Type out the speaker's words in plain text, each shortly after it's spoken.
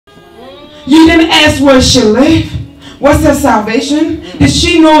You didn't ask where she lived. What's her salvation? Did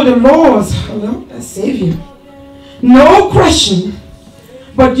she know the Lord's Savior? No question.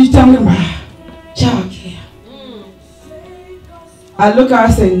 But you talking about child care. I look at her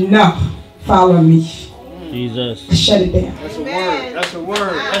and say, no, follow me. Jesus. I shut it down. That's a word. That's a word.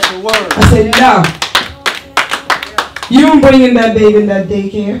 That's a word. I said, no. You don't bring in that baby in that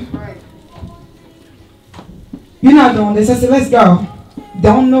daycare. You're not doing this. I said, let's go.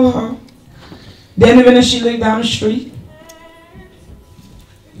 Don't know her. Then even if she lived down the street.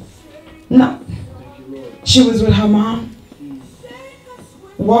 No. She was with her mom.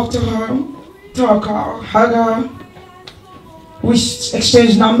 Walked to her car, hug her. We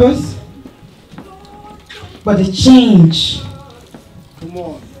exchanged numbers. But the change. Come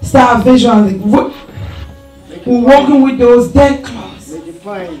on. Start visualizing. We're walking with those dead clothes.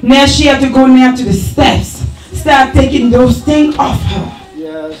 Now she had to go now to the steps. Start taking those things off her.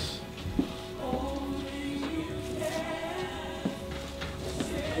 Yes.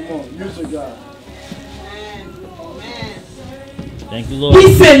 Come on, use it, God. Thank you, Lord.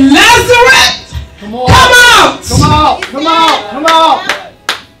 He said, Lazarus, come on. Come out. Come out. Come out. Come out.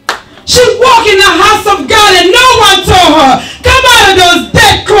 She walked in the house of God and no one told her, come out of those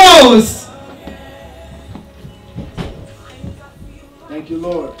dead clothes. Thank you,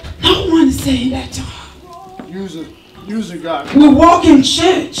 Lord. No one is saying that to her. Use it. Use it, God. We walk in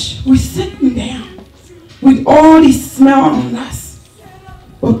church. We're sitting down with all this smell on us.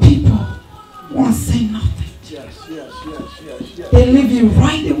 But people won't say nothing. Yes, yes, yes, yes, yes. They leave you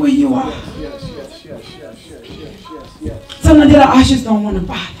right the way you are. Yes, yes, yes, yes, yes, yes, yes, yes, yes. Some of the ashes don't want to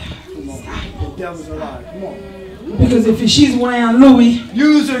bother her. Come on. The devil's alive. Come on. Because if she's wearing Louis,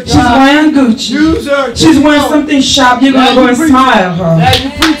 use her, God. She's wearing Gucci, use her. She's wearing something sharp, you're going to go and smile at her. Now you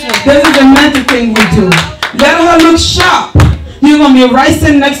preaching. This is the mental thing we do. Let her look sharp. You're going to be right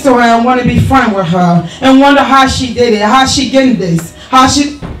sitting next to her and want to be friends with her and wonder how she did it, how she getting this, how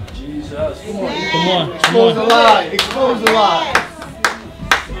she... Jesus, come on. Come on. Expose the lie. Expose the lie.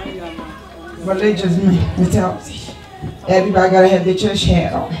 Religious mentality. Everybody got to have their church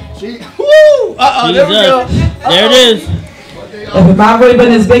hat on. See? Woo! There we go. There it is. If my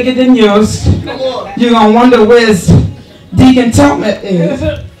ribbon is bigger than yours, you're going to wonder where's Deacon Tubman is.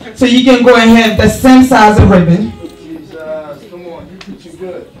 So you can go and have the same size of ribbon. Jesus, come on. You preaching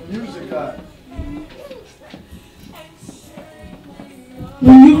good. Use it, God.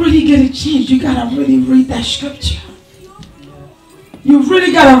 When you really get a chance, you got to really read that scripture. You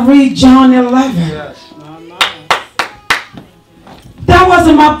really got to read John 11. Yes. That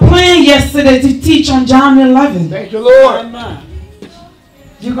wasn't my plan yesterday to teach on John 11. Thank you, Lord.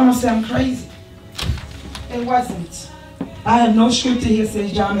 You're going to say I'm crazy. It wasn't. I have no scripture here that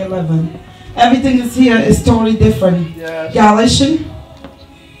says John 11. Everything that's here is totally different. Yes. Galatians.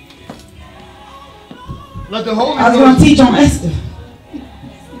 Let the Holy I was going to teach on Esther.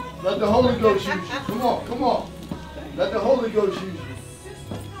 Let the Holy Ghost use you. Come on, come on. Let the Holy Ghost use you.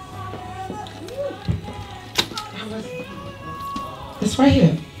 It's right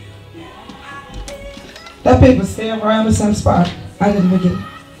here. That paper staying right on the same spot. I didn't look at it.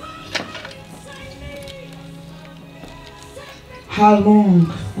 How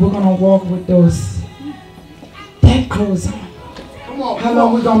long we're gonna walk with those dead clothes on? Come on. How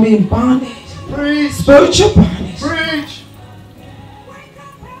long we're gonna be in bondage? Preach. Spiritual bondage. Preach.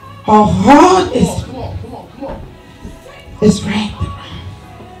 Our heart is Come on, come on, come on. is wrapped around.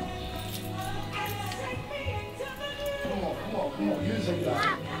 Come on. Use it,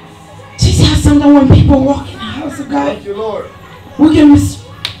 God. She said something when people walk in the house of God. Thank you, Lord. We get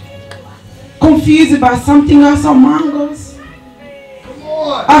confused about something else on mangoes. Come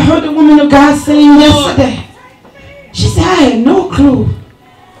on. I heard the woman of God saying yesterday. She said, I had no clue.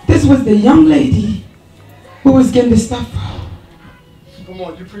 This was the young lady who was getting the stuff. Come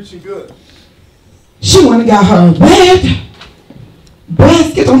on, you're preaching good. She went and got her a bed,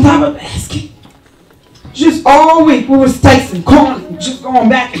 basket on top of basket. Just all week we was texting, calling, just going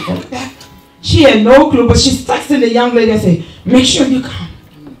back and forth. She had no clue, but she's texting the young lady and say, make sure you come.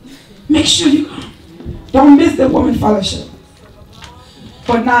 Make sure you come. Don't miss the woman fellowship.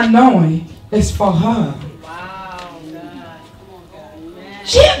 But not knowing it's for her. Wow, God. Come on, God.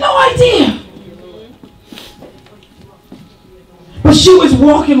 She had no idea. But she was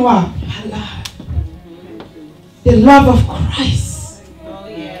walking what? The love of Christ.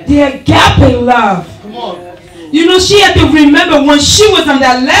 The agape love. Come on. You know, she had to remember when she was on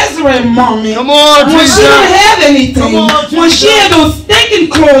that Lazarus moment. Come on, when Jesus. she didn't have anything. Come on, when she had those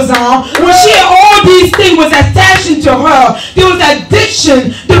stinking clothes on. When she had all these things was attaching to her. There was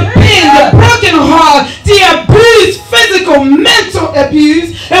addiction, the pain, the broken heart, the abuse, physical physical, mental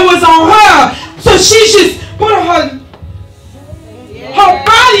abuse. It was on her. So she just put her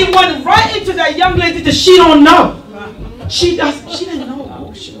body went right into that young lady that she don't know. She didn't know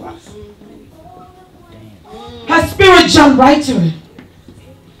who she was. Her spirit jumped right to her.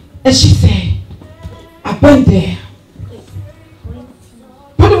 And she said, I've been there.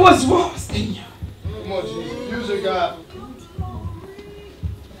 But it was worse than you. Come on, Jesus. Use it, God.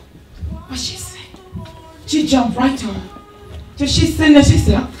 What she said? She jumped right to her. So she's sitting there, she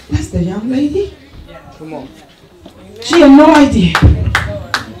said, that's the young lady? Come on. She had no idea.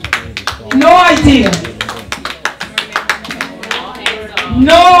 No idea.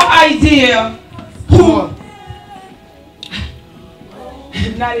 No idea who.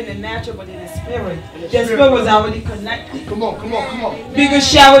 Not in the natural, but in the spirit. The spirit was already connected. Come on, come on, come on. Because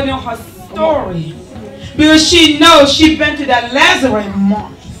she already know her story. Because she knows she been to that Lazarus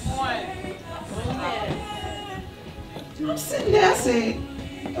month. I'm sitting there, I said,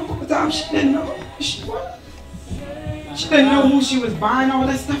 the whole time she didn't know who she was. She didn't know who she was buying all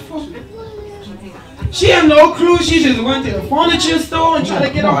that stuff for. She had no clue. She just went to the furniture store and tried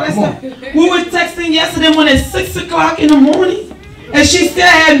to get all that stuff. We were texting yesterday when it's 6 o'clock in the morning. And she still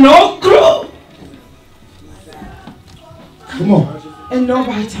had no clue. Come on. And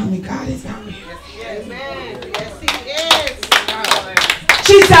nobody told me God is out here. Amen. Yes, He is.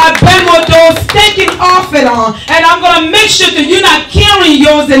 She said, I been with those stinking off it on. And I'm going to make sure that you're not carrying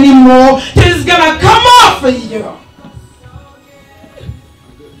yours anymore. This is going to come off of you.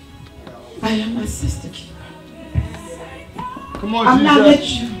 I am my sister keeper. Come on, I'm not let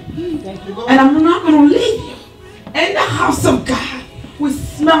Jesus. you. And I'm not going to leave you in the house of God with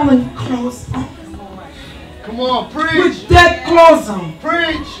smelling clothes on. Come on, preach. With dead clothes on.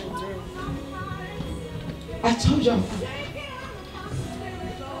 Preach. I told y'all.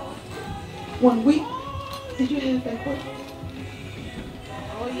 When we, did you have that book?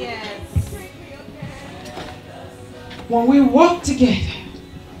 Oh, yes. When we walk together,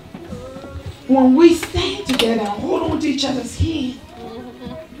 when we stand together and hold on to each other's hand.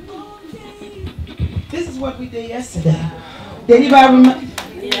 This is what we did yesterday. Did anybody remember?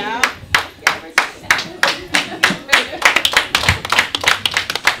 Yeah.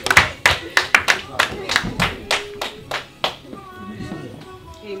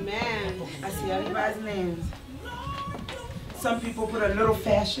 Amen. I see everybody's names. Some people put a little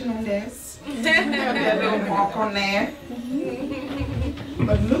fashion on this. A little mark on there.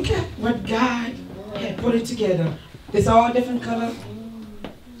 But look at what God had put it together. It's all different colors.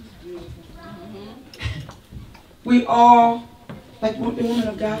 We all, like what the woman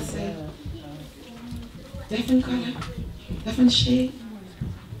of God said, different color, different shade.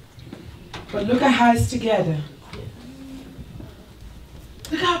 But look at how it's together.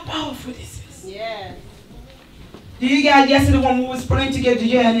 Look how powerful this is. Yeah. Do you guys, yesterday when we was putting together, did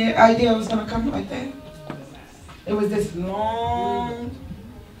you have any idea it was going to come like that? It was this long.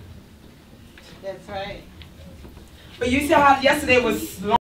 That's right. But you see how yesterday was long.